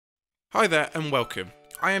Hi there and welcome.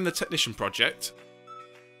 I am the Technician Project,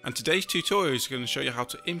 and today's tutorial is going to show you how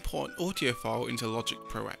to import an audio file into Logic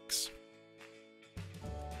Pro X.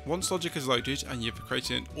 Once Logic is loaded and you've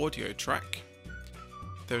created an audio track,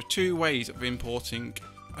 there are two ways of importing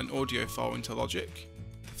an audio file into Logic.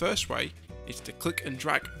 The first way is to click and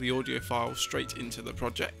drag the audio file straight into the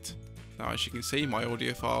project. Now, as you can see, my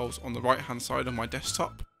audio file's on the right hand side of my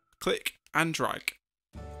desktop. Click and drag.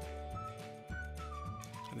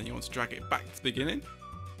 And then you want to drag it back to the beginning.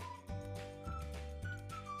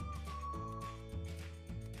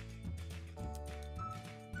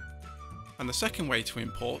 And the second way to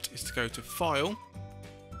import is to go to File,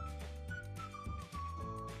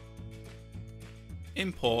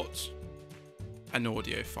 Import an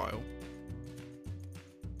audio file.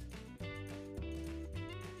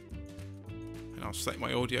 And I'll select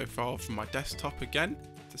my audio file from my desktop again,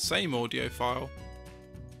 the same audio file,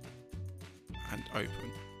 and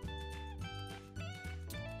open.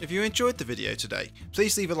 If you enjoyed the video today,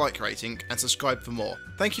 please leave a like rating and subscribe for more.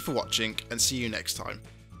 Thank you for watching and see you next time.